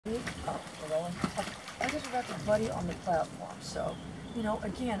everybody on the platform. So, you know,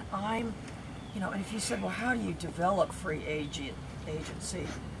 again, I'm, you know, and if you said, well, how do you develop free agency?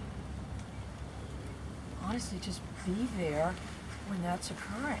 Honestly, just be there when that's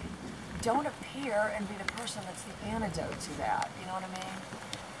occurring. Don't appear and be the person that's the antidote to that. You know what I mean?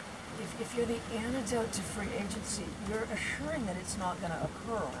 If you're the antidote to free agency, you're assuring that it's not going to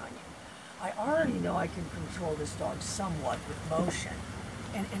occur around you. I already know I can control this dog somewhat with motion,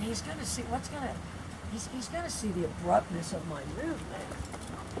 and he's going to see what's going to. He's going to see the abruptness of my movement.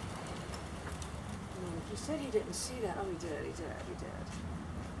 He said he didn't see that. Oh, he did.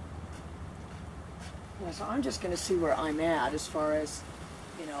 Yeah, so I'm just going to see where I'm at as far as,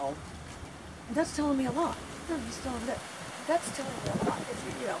 you know, and that's telling me a lot. No, he's telling that. That's telling me a lot.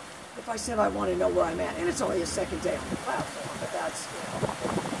 If you know, if I said I want to know where I'm at, and it's only a second day on the platform, but that's, you know.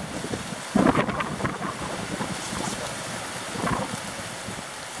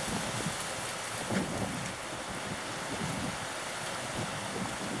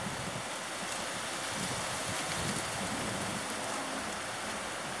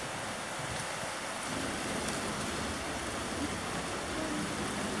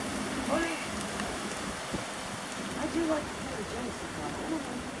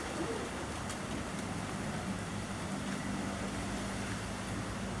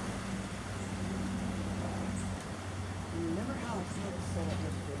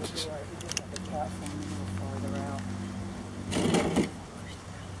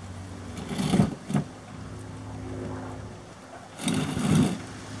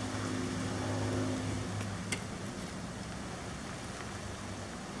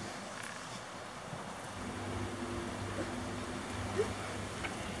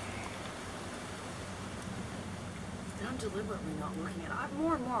 Deliberately not looking at it.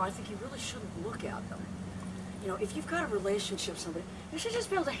 More and more, I think you really shouldn't look at them. You know, if you've got a relationship with somebody, you should just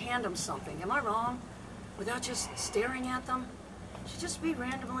be able to hand them something. Am I wrong? Without just staring at them? You should just be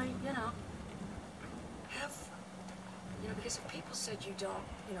randomly, you know, you know, because if people said you don't,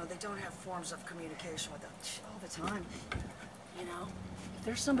 you know, they don't have forms of communication with them all the time, you know, if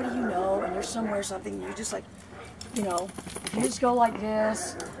there's somebody you know and you're somewhere or something, you just like, you know, you just go like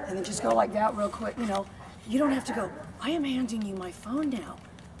this and then just go like that real quick, you know, you don't have to go, I am handing you my phone now.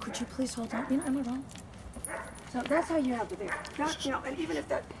 Could you please hold on? You know, am I wrong? So that's how you have to think. That, you know, and even if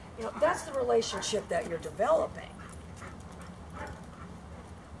that, you know, that's the relationship that you're developing.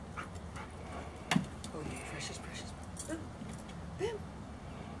 Oh, you precious. Boom. Boom.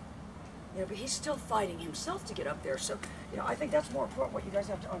 You know, but he's still fighting himself to get up there. So, you know, I think that's more important what you guys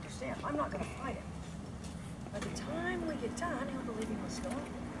have to understand. I'm not going to fight him. By the time we get done, he'll believe he wants to go on.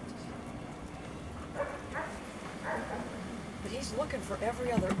 But he's looking for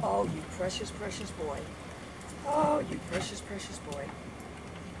every other, oh, you precious boy. Oh, you precious boy.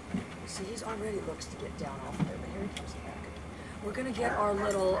 See, he's already looks to get down off of there, but here he comes back. We're going to get our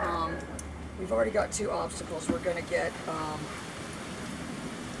little, we've already got 2 obstacles. We're going to get, but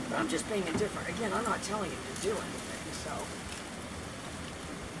I'm just being indifferent. Again, I'm not telling him to do anything, so.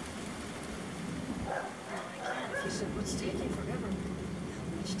 Again, if you said, what's taking forever?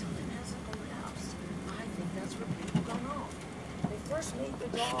 How much time hasn't elapsed? I think that's where people go wrong. They first meet the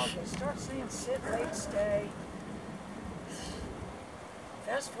dog, they start saying sit, wait, stay.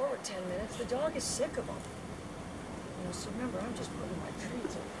 Fast forward 10 minutes, the dog is sick of them. You know, so remember, I'm just putting my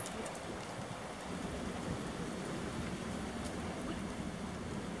treats over here.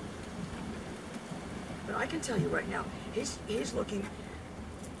 But I can tell you right now, he's looking,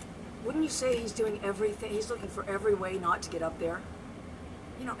 wouldn't you say he's doing everything, he's looking for every way not to get up there?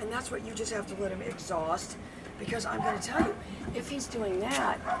 You know, and that's what you just have to let him exhaust, because I'm going to tell you, if he's doing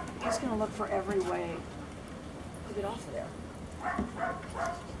that, he's going to look for every way to get off of there.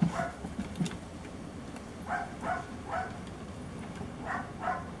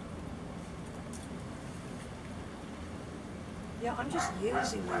 Yeah, I'm just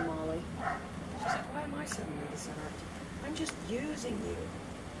using you, Molly. She's like, why am I sitting in the center? I'm just using you.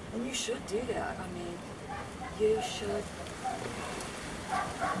 And you should do that. I mean, you should.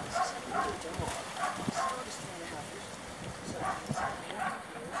 This is a little dog. This dog is 3.5 years old. So it's 3.5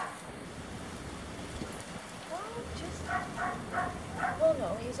 years. Oh, just. Well, no,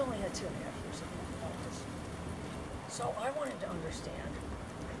 he's only had 2.5 years of practice. So I wanted to understand.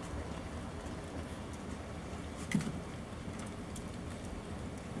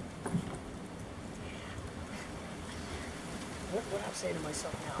 What I'm saying to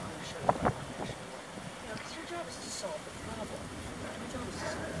myself now, I'm going to show you what I'm going to show you. You know, because your job is to solve the problem. Your job is to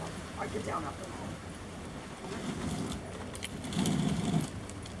solve the problem. All right, get down up there.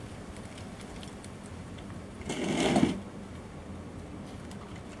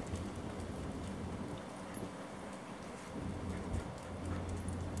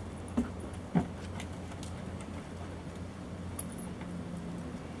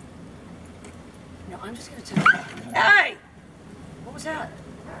 I'm just gonna tell you. Hey! What was that?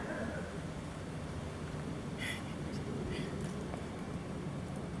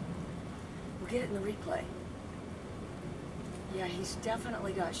 We'll get it in the replay. Yeah, he's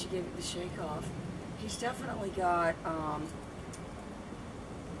definitely got, she gave it the shake off. He's definitely got,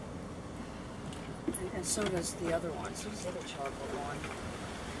 and so does the other one. So does the other chocolate one.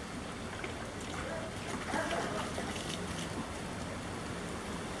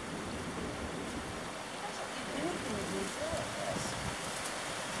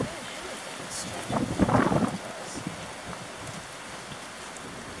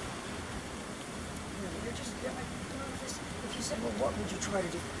 If you said, well, what would you try to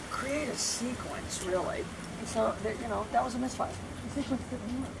do? Create a sequence, really. And so, you know, that was a misfire. The sequence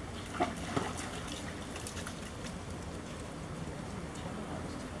didn't work.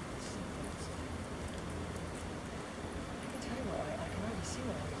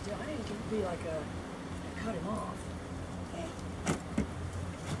 I didn't get to be like cut him off. Okay.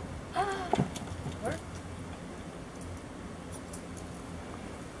 Where?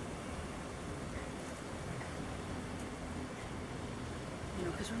 You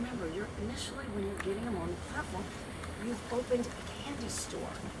know, because remember, you're initially when you're getting them on the platform, you've opened a candy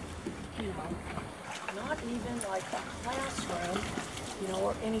store. You know, not even like a classroom, you know,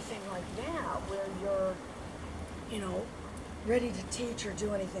 or anything like that, where you're, you know, ready to teach or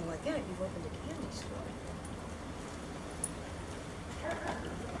do anything like that. You've opened a candy store.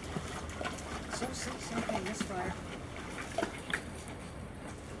 So, same thing, misfire.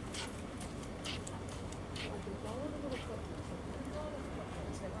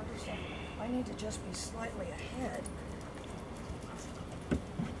 I need to just be slightly ahead.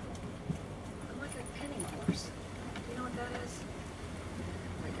 I'm like a penny horse. You know what that is?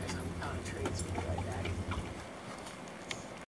 Alright guys, I'm out of trades.